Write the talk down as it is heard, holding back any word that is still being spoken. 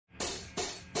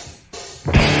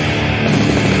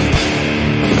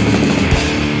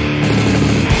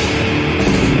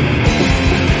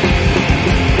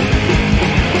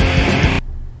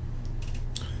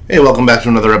Hey, welcome back to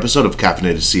another episode of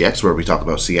Caffeinated CX, where we talk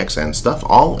about CX and stuff,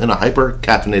 all in a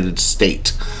hyper-caffeinated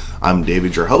state. I'm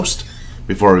David, your host.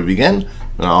 Before we begin,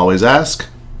 I always ask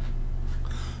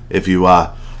if you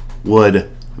would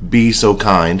be so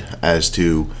kind as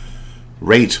to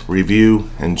rate, review,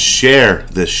 and share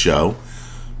this show.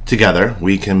 Together,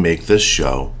 we can make this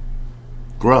show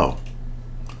grow.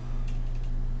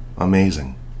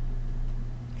 Amazing.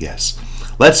 Yes.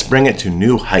 Let's bring it to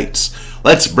new heights.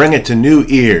 Let's bring it to new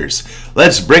ears.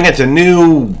 Let's bring it to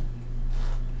new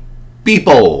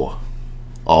people.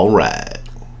 All right.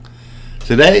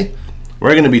 Today,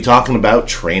 we're going to be talking about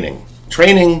training.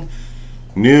 Training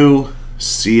new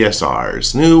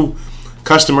CSRs, new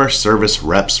customer service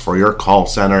reps for your call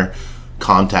center,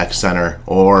 contact center,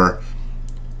 or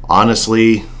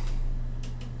honestly,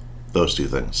 those two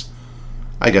things.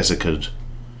 I guess it could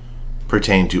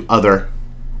pertain to other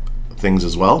things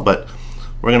as well, but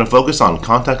we're going to focus on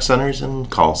contact centers and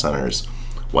call centers.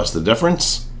 What's the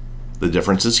difference? The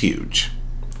difference is huge.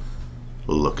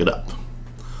 Look it up.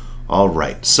 All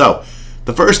right, so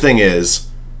the first thing is,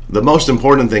 the most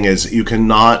important thing is, you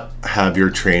cannot have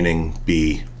your training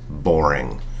be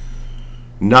boring.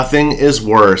 Nothing is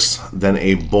worse than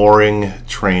a boring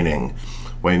training.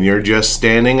 When you're just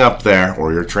standing up there,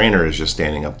 or your trainer is just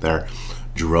standing up there,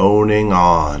 droning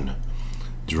on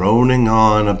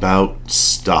about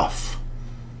stuff.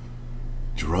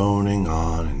 Droning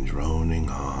on and droning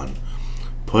on.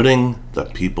 Putting the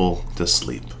people to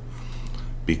sleep.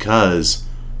 Because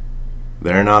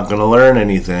they're not going to learn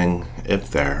anything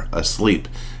if they're asleep.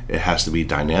 It has to be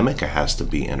dynamic, it has to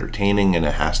be entertaining, and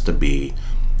it has to be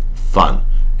fun.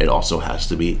 It also has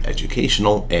to be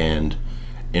educational and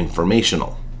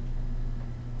informational.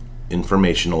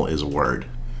 Informational is a word,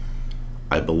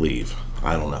 I believe.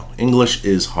 I don't know. English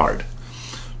is hard.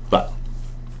 But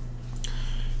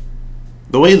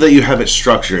the way that you have it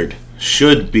structured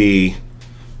should be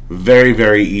very,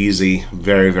 very easy,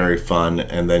 very, very fun,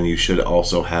 and then you should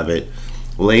also have it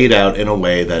laid out in a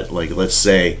way that, like, let's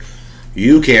say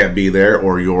you can't be there,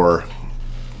 or your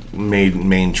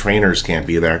main trainers can't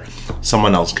be there,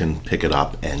 someone else can pick it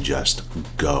up and just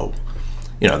go.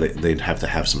 You know, they'd have to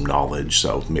have some knowledge,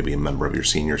 so maybe a member of your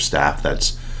senior staff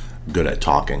that's good at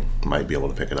talking might be able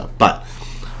to pick it up. But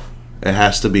it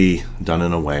has to be done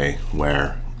in a way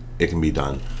where it can be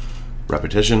done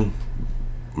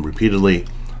repeatedly,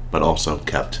 but also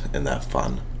kept in that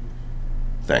fun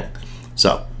thing.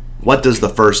 So, what does the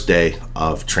first day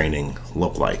of training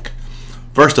look like?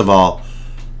 First of all,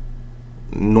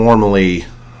 normally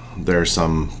there's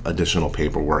some additional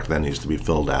paperwork that needs to be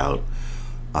filled out.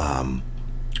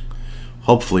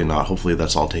 Hopefully not. Hopefully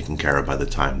that's all taken care of by the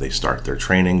time they start their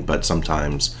training, but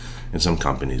sometimes in some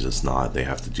companies it's not. They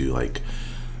have to do like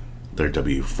their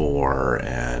W-4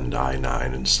 and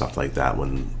I-9 and stuff like that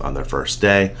when on their first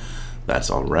day.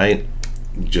 That's all right.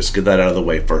 Just get that out of the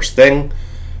way first thing,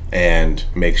 and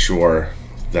make sure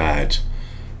that,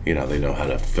 you know, they know how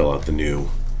to fill out the new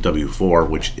W-4,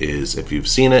 which is, if you've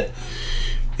seen it,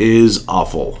 is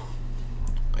awful.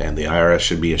 And the IRS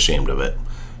should be ashamed of it,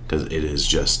 because it is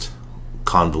just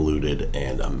convoluted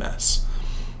and a mess.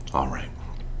 All right.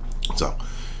 So,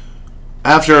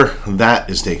 after that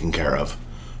is taken care of,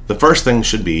 the first thing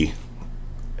should be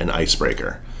an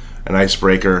icebreaker. An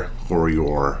icebreaker for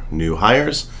your new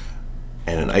hires,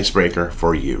 and an icebreaker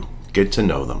for you. Get to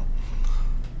know them.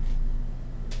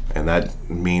 And that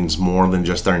means more than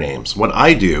just their names. What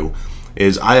I do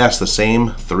is I ask the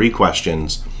same 3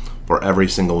 questions for every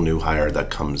single new hire that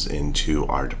comes into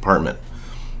our department.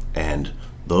 And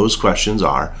those questions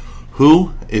are: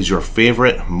 who is your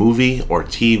favorite movie or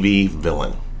TV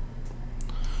villain?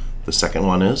 The second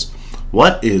one is: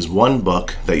 what is one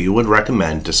book that you would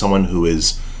recommend to someone who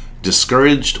is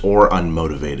discouraged or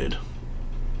unmotivated?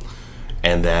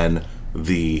 And then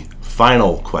the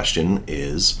final question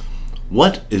is: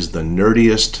 what is the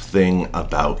nerdiest thing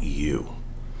about you?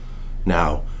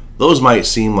 Now, those might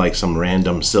seem like some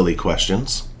random silly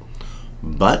questions,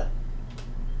 but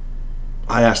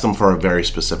I ask them for a very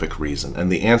specific reason,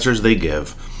 and the answers they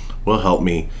give will help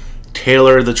me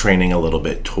tailor the training a little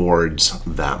bit towards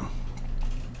them.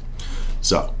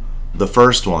 So, the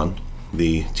first one,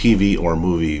 the TV or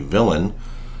movie villain,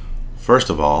 first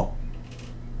of all,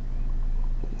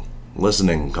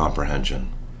 listening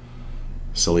comprehension.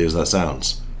 Silly as that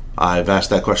sounds. I've asked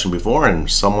that question before,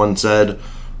 and someone said,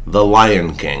 The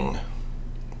Lion King.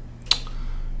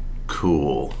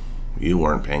 Cool. You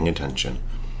weren't paying attention.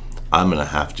 I'm going to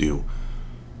have to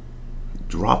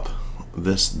drop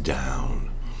this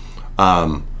down.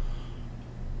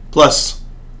 Plus,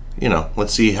 you know,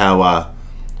 let's see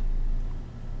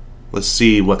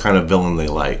what kind of villain they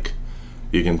like.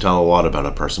 You can tell a lot about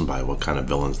a person by what kind of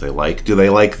villains they like. Do they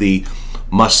like the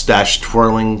mustache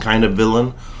twirling kind of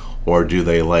villain? Or do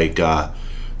they like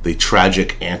the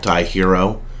tragic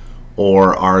anti-hero?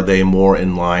 Or are they more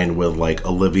in line with like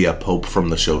Olivia Pope from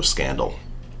the show Scandal?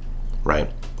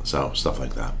 Right? So, stuff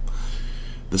like that.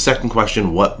 The second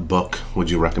question, what book would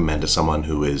you recommend to someone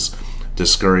who is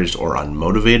discouraged or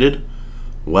unmotivated?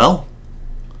 Well,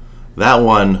 that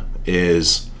one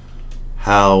is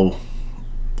how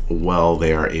well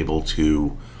they are able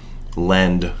to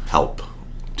lend help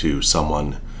to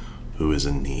someone who is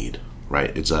in need,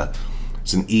 right? It's an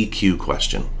EQ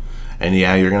question. And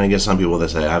yeah, you're going to get some people that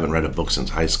say, I haven't read a book since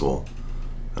high school.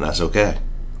 And that's okay.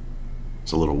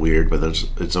 It's a little weird, but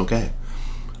it's okay.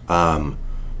 And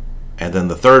then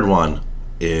the third one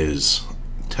is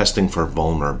testing for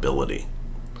vulnerability.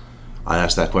 I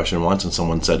asked that question once and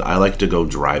someone said, I like to go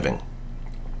driving.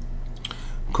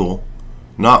 Cool.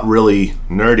 Not really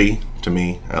nerdy to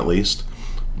me, at least,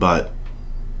 but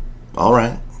all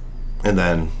right. And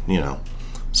then,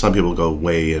 some people go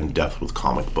way in depth with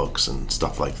comic books and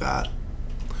stuff like that.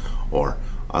 Or,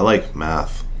 I like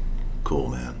math. Cool,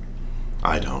 man.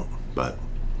 I don't, but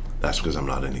that's because I'm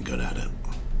not any good at it.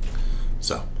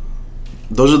 So,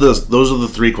 those are the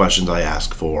three questions I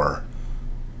ask for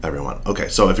everyone. Okay,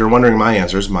 so if you're wondering my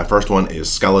answers, my first one is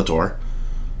Skeletor.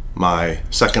 My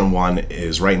second one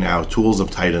is right now Tools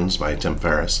of Titans by Tim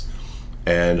Ferriss.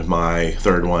 And my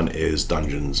third one is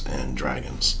Dungeons and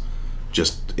Dragons,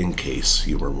 just in case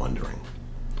you were wondering.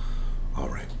 All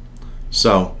right.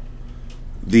 So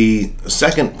the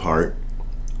second part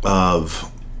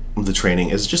of the training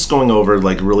is just going over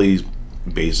like really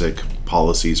basic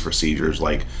policies, procedures,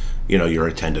 like, your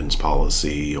attendance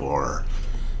policy, or,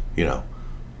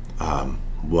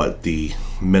 what the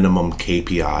minimum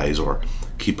KPIs or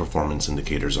key performance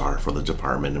indicators are for the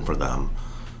department and for them.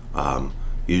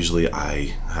 Usually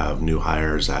I have new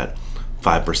hires at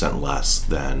 5% less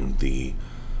than the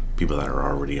people that are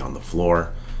already on the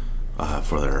floor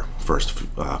for their first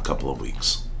couple of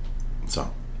weeks.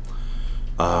 So,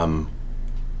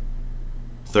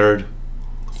 third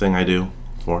thing I do,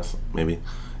 fourth maybe,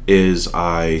 is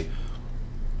I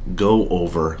go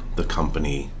over the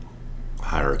company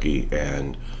hierarchy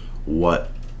and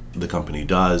what the company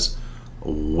does,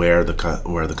 where the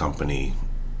company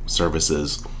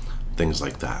services, things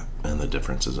like that, and the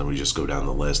differences. And we just go down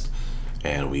the list,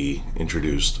 and we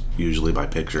introduced, usually by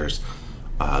pictures,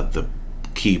 the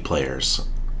key players,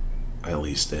 at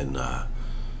least in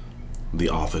the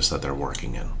office that they're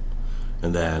working in.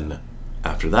 And then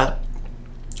after that,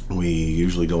 we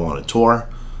usually go on a tour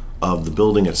of the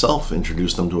building itself,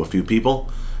 introduce them to a few people,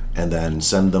 and then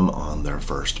send them on their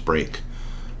first break,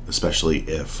 especially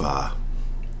if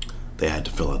they had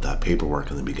to fill out that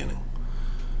paperwork in the beginning.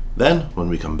 Then, when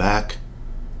we come back,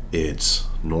 it's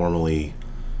normally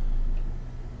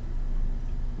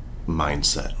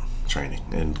mindset training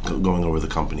and going over the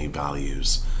company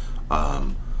values.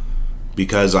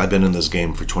 Because I've been in this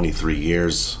game for 23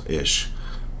 years-ish,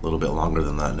 a little bit longer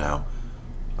than that now,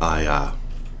 I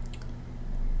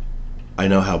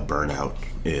know how burnout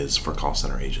is for call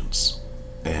center agents,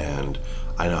 and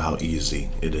I know how easy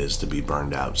it is to be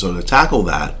burned out. So to tackle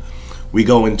that, we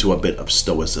go into a bit of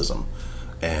stoicism.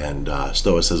 And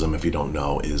stoicism, if you don't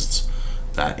know, is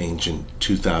that ancient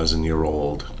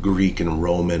 2,000-year-old Greek and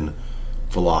Roman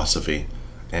philosophy.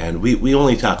 And we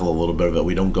only tackle a little bit of it.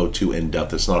 We don't go too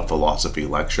in-depth. It's not a philosophy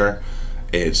lecture.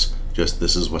 It's just,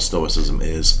 this is what stoicism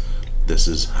is. This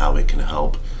is how it can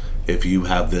help. If you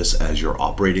have this as your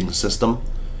operating system,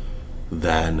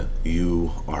 then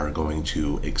you are going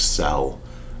to excel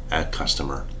at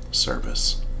customer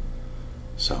service.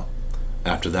 So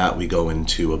after that, we go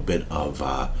into a bit of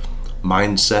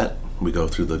mindset. We go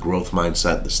through the growth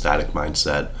mindset, the static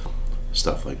mindset,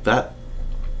 stuff like that.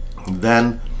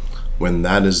 Then, when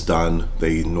that is done,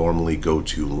 they normally go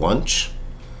to lunch.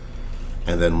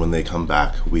 And then when they come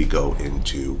back, we go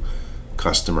into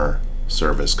customer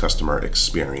service, customer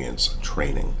experience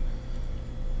training.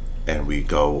 And we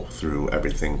go through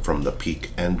everything from the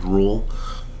peak end rule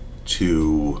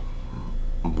to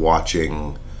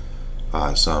watching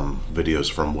some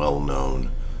videos from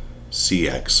well-known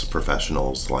CX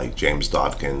professionals like James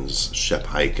Dawkins, Shep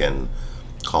Hyken,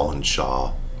 Colin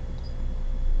Shaw,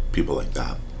 people like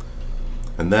that.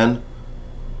 And then,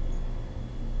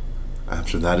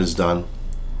 after that is done,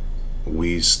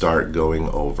 we start going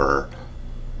over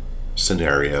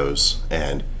scenarios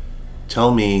and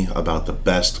tell me about the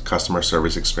best customer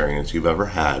service experience you've ever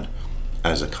had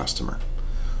as a customer.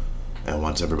 And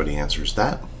once everybody answers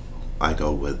that, I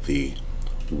go with the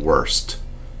worst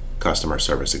customer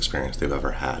service experience they've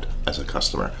ever had as a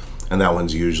customer. And that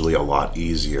one's usually a lot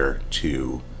easier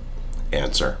to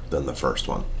answer than the first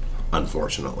one,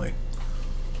 unfortunately.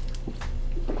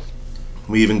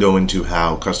 We even go into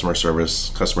how customer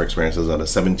experience is at a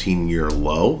 17-year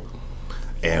low,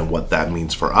 and what that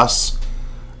means for us,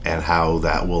 and how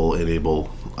that will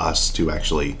enable us to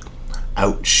actually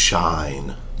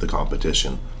outshine the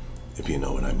competition, if you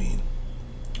know what I mean.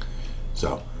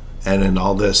 So, and in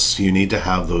all this, you need to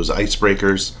have those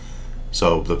icebreakers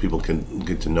so the people can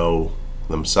get to know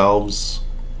themselves,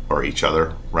 or each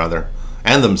other rather,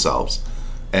 and themselves,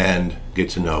 and get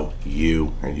to know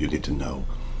you, and you get to know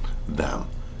them.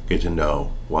 Get to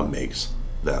know what makes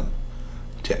them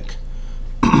tick.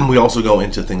 We also go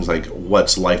into things like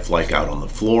what's life like out on the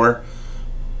floor,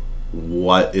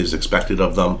 what is expected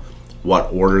of them,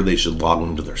 what order they should log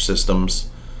into their systems,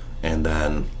 and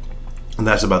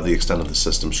that's about the extent of the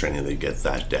systems training they get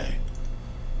that day.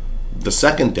 The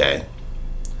second day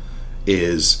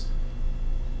is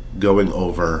going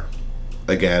over,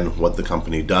 again, what the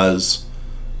company does,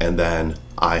 and then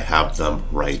I have them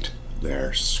write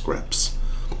their scripts.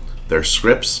 Their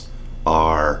scripts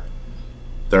are,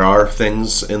 there are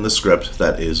things in the script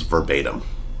that is verbatim.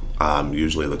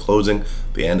 Usually the closing,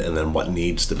 the end, and then what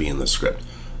needs to be in the script.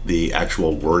 The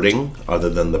actual wording, other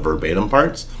than the verbatim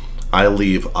parts, I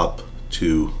leave up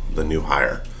to the new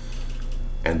hire.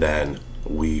 And then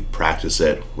we practice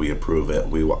it, we approve it,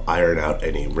 we will iron out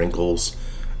any wrinkles,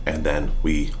 and then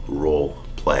we role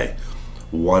play.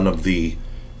 One of the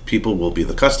people will be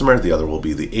the customer, the other will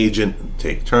be the agent,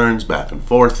 take turns back and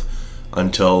forth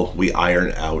until we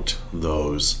iron out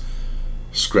those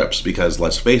scripts. Because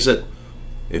let's face it,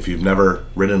 if you've never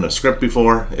written a script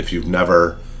before, if you've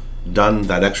never done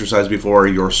that exercise before,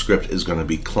 your script is going to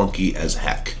be clunky as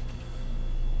heck.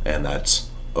 And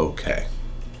that's okay.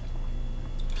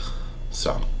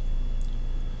 So,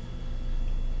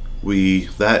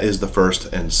 that is the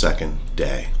first and second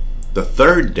day. The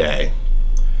third day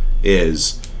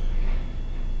is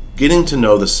getting to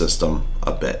know the system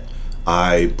a bit.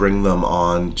 I bring them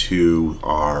on to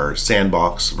our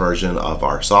sandbox version of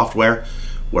our software,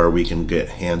 where we can get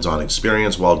hands-on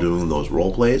experience while doing those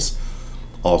role plays.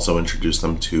 Also introduce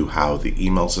them to how the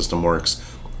email system works,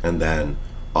 and then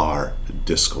our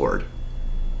Discord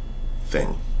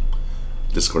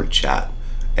chat,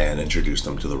 and introduce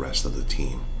them to the rest of the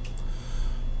team.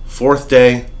 Fourth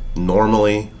day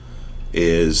normally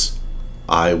is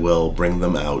I will bring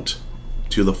them out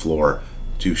to the floor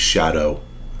to shadow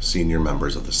senior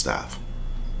members of the staff.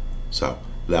 So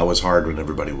that was hard when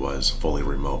everybody was fully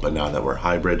remote, but now that we're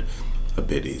hybrid, a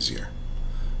bit easier.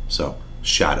 So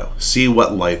shadow, see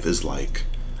what life is like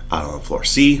out on the floor,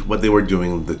 see what they were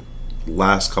doing the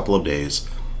last couple of days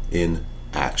in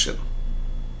action,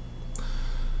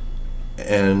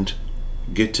 and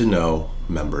get to know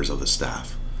members of the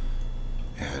staff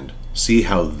and see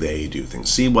how they do things,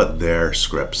 see what their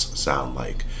scripts sound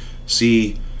like,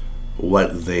 see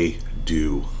what they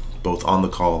do both on the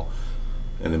call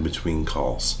and in between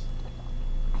calls.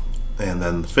 And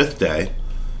then the fifth day,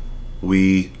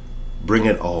 we bring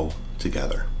it all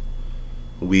together.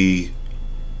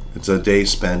 It's a day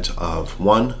spent of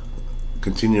 1,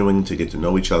 continuing to get to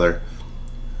know each other,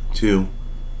 2,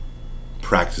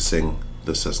 practicing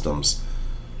the systems,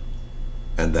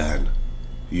 and then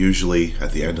usually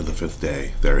at the end of the 5th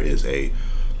day there is a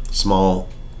small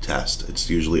test. It's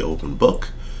usually open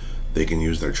book. They can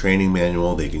use their training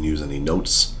manual, they can use any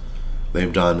notes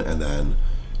they've done, and then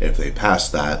if they pass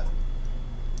that,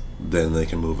 then they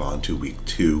can move on to week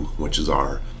 2, which is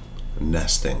our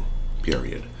nesting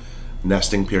period.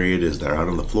 Nesting period is they're out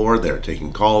on the floor, they're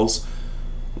taking calls.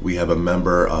 We have a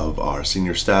member of our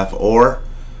senior staff or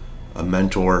a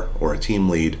mentor or a team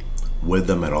lead with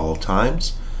them at all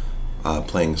times,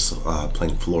 playing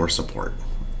floor support,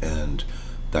 and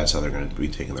that's how they're going to be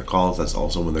taking their calls. That's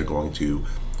also when they're going to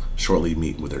shortly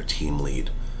meet with their team lead,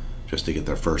 just to get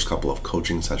their first couple of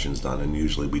coaching sessions done. And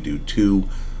usually we do 2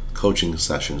 coaching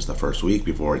sessions the first week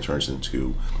before it turns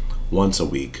into once a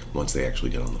week once they actually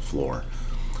get on the floor.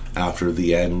 After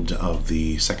the end of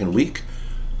the 2nd week,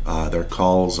 their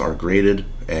calls are graded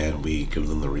and we give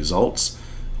them the results,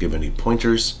 give any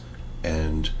pointers,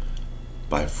 and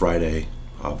by Friday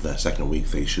of the 2nd week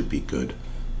they should be good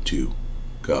to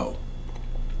go.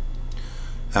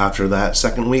 After that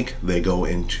 2nd week, they go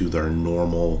into their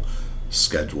normal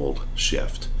scheduled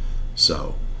shift.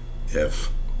 So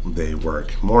if they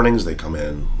work mornings, they come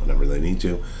in whenever they need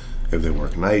to. If they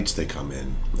work nights, they come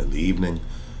in the evening,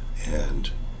 and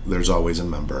there's always a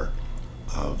member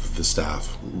of the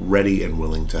staff ready and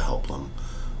willing to help them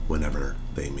whenever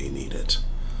they may need it.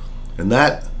 And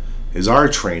that is our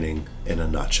training in a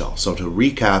nutshell. So to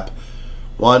recap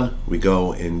One, we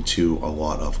go into a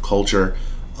lot of culture,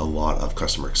 a lot of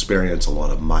customer experience, a lot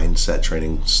of mindset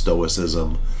training,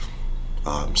 stoicism,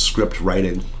 script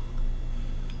writing,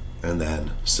 and then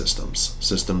systems.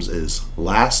 Systems is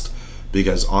last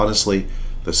because honestly,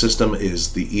 the system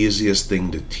is the easiest thing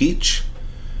to teach,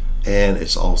 and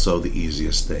it's also the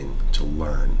easiest thing to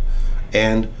learn.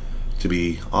 And to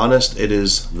be honest, it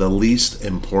is the least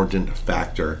important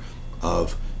factor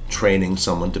of training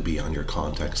someone to be on your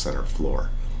contact center floor,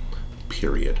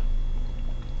 period.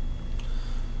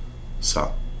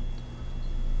 So,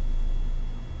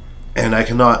 and I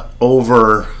cannot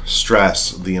over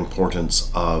stress the importance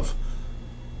of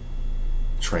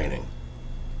training.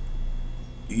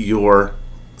 Your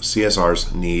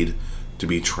CSRs need to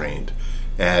be trained.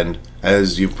 And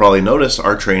as you've probably noticed,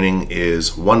 our training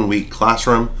is 1 week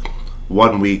classroom,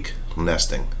 1 week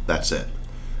nesting. That's it.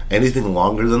 Anything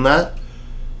longer than that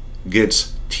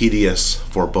gets tedious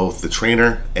for both the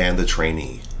trainer and the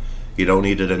trainee. You don't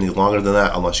need it any longer than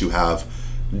that unless you have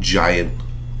giant,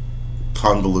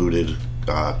 convoluted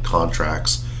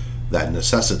contracts that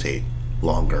necessitate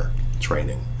longer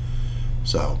training.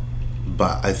 So,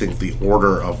 but I think the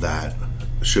order of that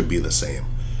should be the same.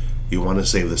 You want to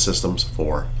save the systems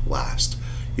for last.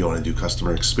 You want to do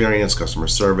customer experience, customer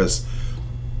service,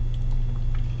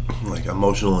 like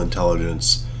emotional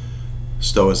intelligence,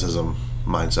 stoicism,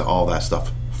 mindset, all that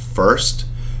stuff first.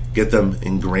 Get them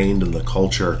ingrained in the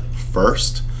culture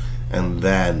first, and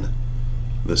then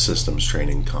the systems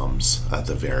training comes at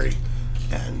the very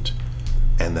end.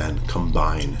 And then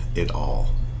combine it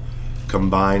all.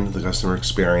 Combine the customer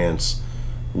experience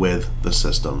with the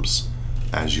systems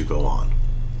as you go on.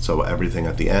 So everything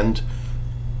at the end,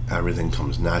 everything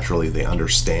comes naturally. They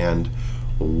understand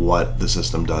what the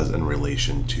system does in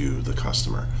relation to the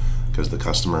customer, because the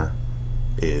customer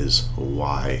is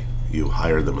why you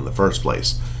hired them in the first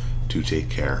place, to take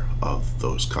care of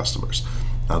those customers.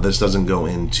 Now, this doesn't go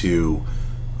into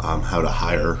how to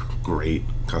hire great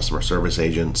customer service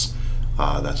agents.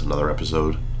 That's another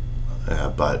episode.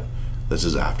 But this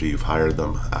is after you've hired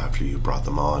them, after you've brought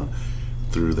them on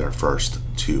through their first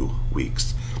 2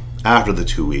 weeks. After the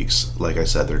 2 weeks, like I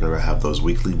said, they're going to have those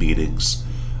weekly meetings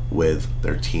with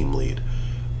their team lead.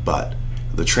 But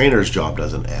the trainer's job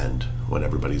doesn't end when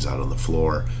everybody's out on the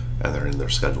floor and they're in their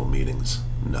scheduled meetings.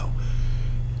 No.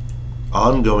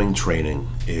 Ongoing training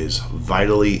is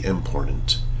vitally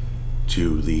important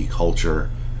to the culture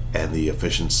and the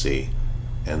efficiency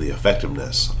and the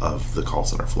effectiveness of the call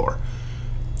center floor.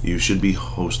 You should be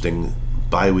hosting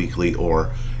bi-weekly,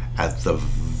 or at the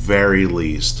very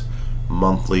least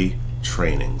monthly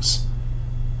trainings,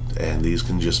 and these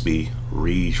can just be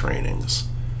retrainings.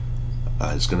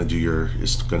 It's going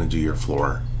to do your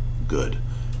floor good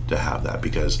to have that,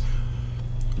 because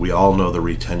we all know the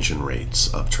retention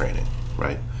rates of training,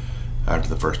 right? After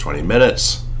the first 20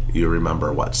 minutes, you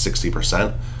remember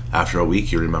 60%. After a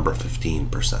week, you remember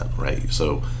 15%, right?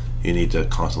 So you need to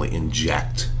constantly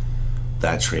inject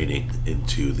that training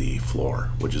into the floor,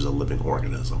 which is a living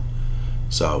organism.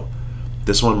 So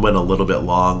this one went a little bit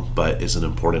long, but it's an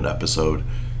important episode.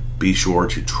 Be sure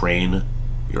to train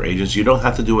your agents. You don't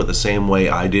have to do it the same way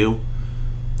I do.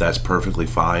 That's perfectly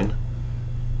fine,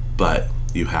 but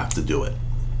you have to do it.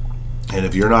 And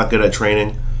if you're not good at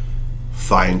training,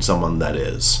 find someone that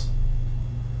is.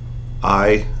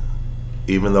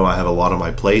 Even though I have a lot on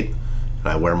my plate and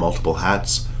I wear multiple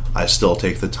hats, I still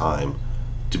take the time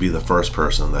to be the first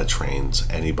person that trains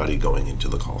anybody going into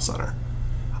the call center.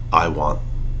 I want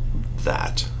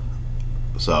that.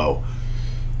 So,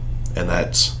 and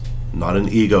that's not an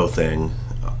ego thing.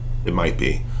 It might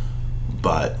be,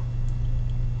 but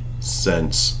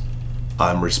since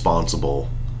I'm responsible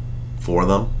for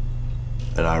them,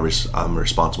 and I'm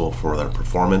responsible for their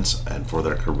performance and for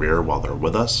their career while they're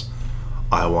with us,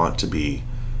 I want to be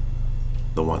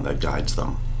the one that guides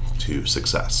them to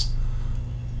success.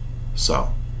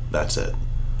 So that's it.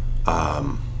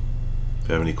 If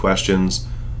you have any questions,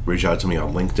 reach out to me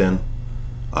on LinkedIn.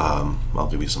 I'll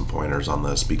give you some pointers on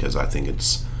this, because I think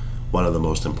it's one of the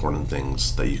most important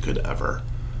things that you could ever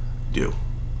do.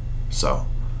 So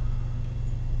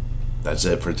that's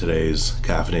it for today's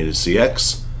Caffeinated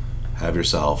CX. Have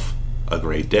yourself a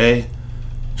great day.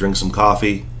 Drink some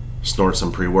coffee, snort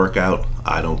some pre-workout.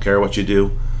 I don't care what you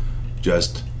do.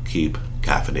 Just keep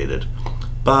caffeinated.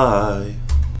 Bye.